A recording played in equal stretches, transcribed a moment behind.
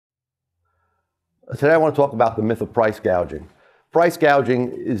Today I want to talk about the myth of price gouging. Price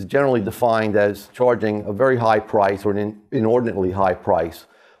gouging is generally defined as charging a very high price or an inordinately high price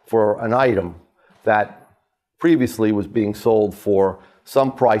for an item that previously was being sold for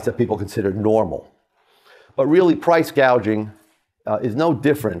some price that people considered normal. But really, price gouging is no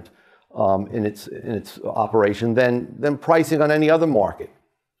different in its operation than pricing on any other market.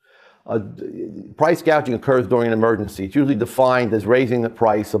 Price gouging occurs during an emergency. It's usually defined as raising the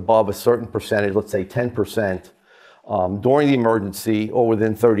price above a certain percentage, let's say 10%, during the emergency or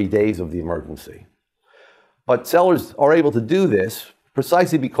within 30 days of the emergency. But sellers are able to do this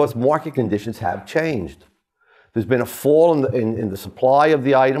precisely because market conditions have changed. There's been a fall in the supply of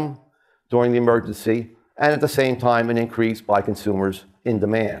the item during the emergency, and at the same time an increase by consumers in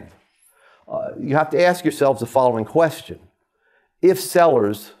demand. You have to ask yourselves the following question. If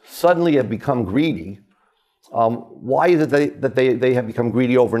sellers suddenly have become greedy, why is it that they have become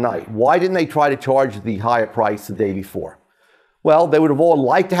greedy overnight? Why didn't they try to charge the higher price the day before? Well, they would have all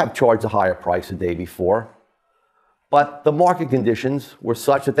liked to have charged a higher price the day before, but the market conditions were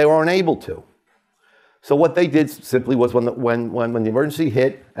such that they were unable to. So what they did simply was when the emergency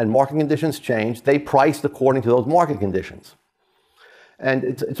hit and market conditions changed, they priced according to those market conditions. And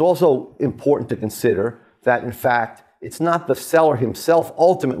it's also important to consider that, in fact, it's not the seller himself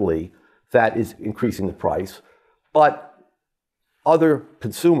ultimately that is increasing the price, but other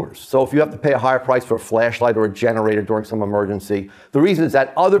consumers. So if you have to pay a higher price for a flashlight or a generator during some emergency, the reason is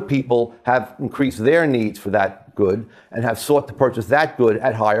that other people have increased their needs for that good and have sought to purchase that good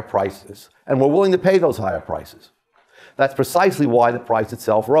at higher prices, and were willing to pay those higher prices. That's precisely why the price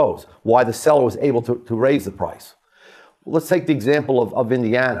itself rose, why the seller was able to raise the price. Let's take the example of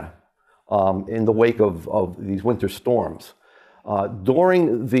Indiana. In the wake of these winter storms.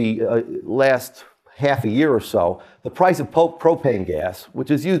 During the last half a year or so, the price of propane gas, which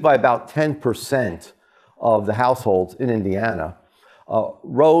is used by about 10% of the households in Indiana,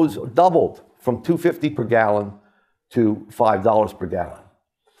 doubled from $2.50 per gallon to $5 per gallon.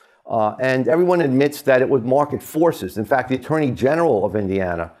 And everyone admits that it was market forces. In fact, the Attorney General of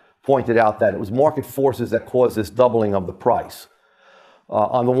Indiana pointed out that it was market forces that caused this doubling of the price.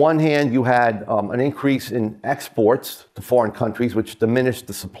 On the one hand, you had an increase in exports to foreign countries, which diminished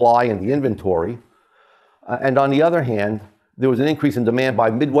the supply and the inventory. And on the other hand, there was an increase in demand by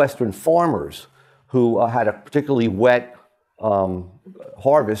Midwestern farmers who had a particularly wet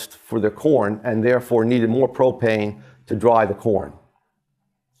harvest for their corn and therefore needed more propane to dry the corn.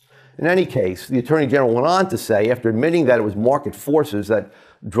 In any case, the Attorney General went on to say, after admitting that it was market forces that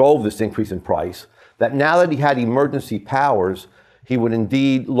drove this increase in price, that now that he had emergency powers, he would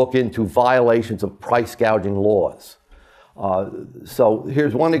indeed look into violations of price gouging laws. So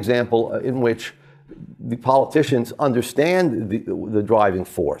here's one example in which the politicians understand the driving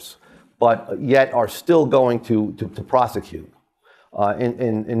force, but yet are still going to prosecute.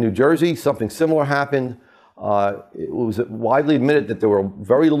 In New Jersey, something similar happened. It was widely admitted that there were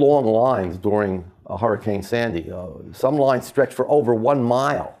very long lines during Hurricane Sandy. Some lines stretched for over 1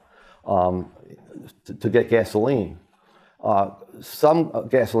 mile to get gasoline. Some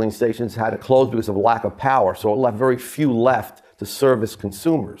gasoline stations had to close because of lack of power, so it left very few left to service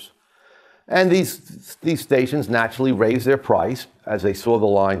consumers. And these stations naturally raised their price as they saw the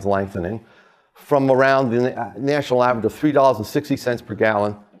lines lengthening from around the national average of $3.60 per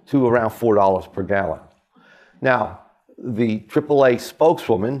gallon to around $4 per gallon. Now, the AAA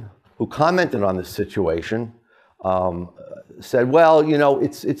spokeswoman who commented on this situation said, well, you know,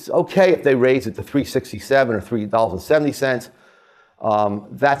 it's okay if they raise it to $3.67 or $3.70.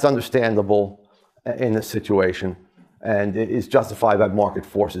 That's understandable in this situation, and it is justified by market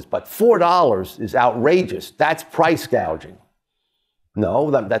forces. But $4 is outrageous. That's price gouging. No,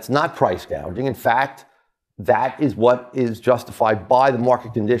 that's not price gouging. In fact, that is what is justified by the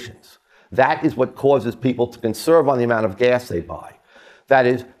market conditions. That is what causes people to conserve on the amount of gas they buy. That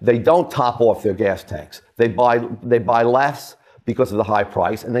is, they don't top off their gas tanks. They buy less because of the high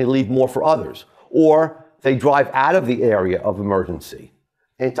price, and they leave more for others. Or they drive out of the area of emergency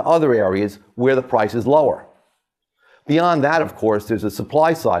into other areas where the price is lower. Beyond that, of course, there's a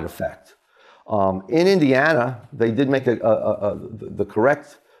supply side effect. In Indiana, they did make implement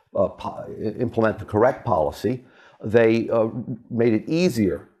the correct policy. They made it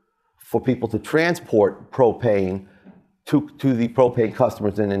easier for people to transport propane to the propane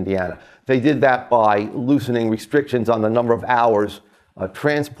customers in Indiana. They did that by loosening restrictions on the number of hours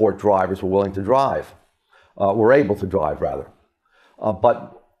transport drivers were willing to drive, were able to drive rather.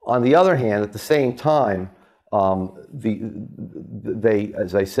 But on the other hand, at the same time, they,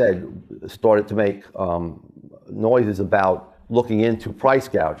 as I said, started to make noises about looking into price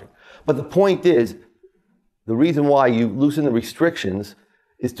gouging. But the point is, the reason why you loosen the restrictions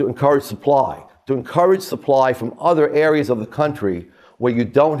is to encourage supply from other areas of the country where you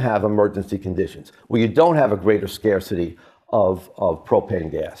don't have emergency conditions, where you don't have a greater scarcity of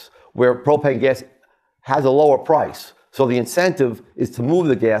propane gas, where propane gas has a lower price. So the incentive is to move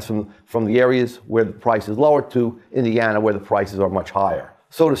the gas from the areas where the price is lower to Indiana where the prices are much higher.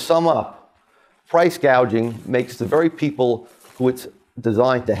 So to sum up, price gouging makes the very people who it's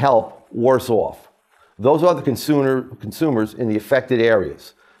designed to help worse off. Those are the consumers in the affected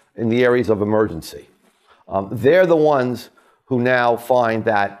areas, in the areas of emergency. They're the ones who now find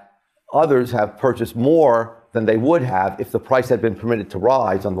that others have purchased more than they would have if the price had been permitted to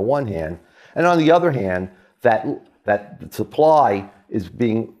rise on the one hand, and on the other hand, that the supply is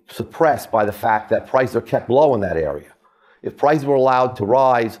being suppressed by the fact that prices are kept low in that area. If prices were allowed to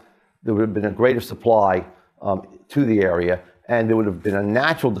rise, there would have been a greater supply to the area, and there would have been a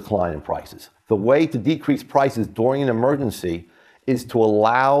natural decline in prices. The way to decrease prices during an emergency is to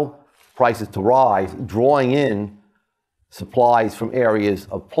allow prices to rise, drawing in supplies from areas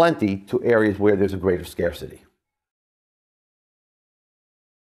of plenty to areas where there's a greater scarcity.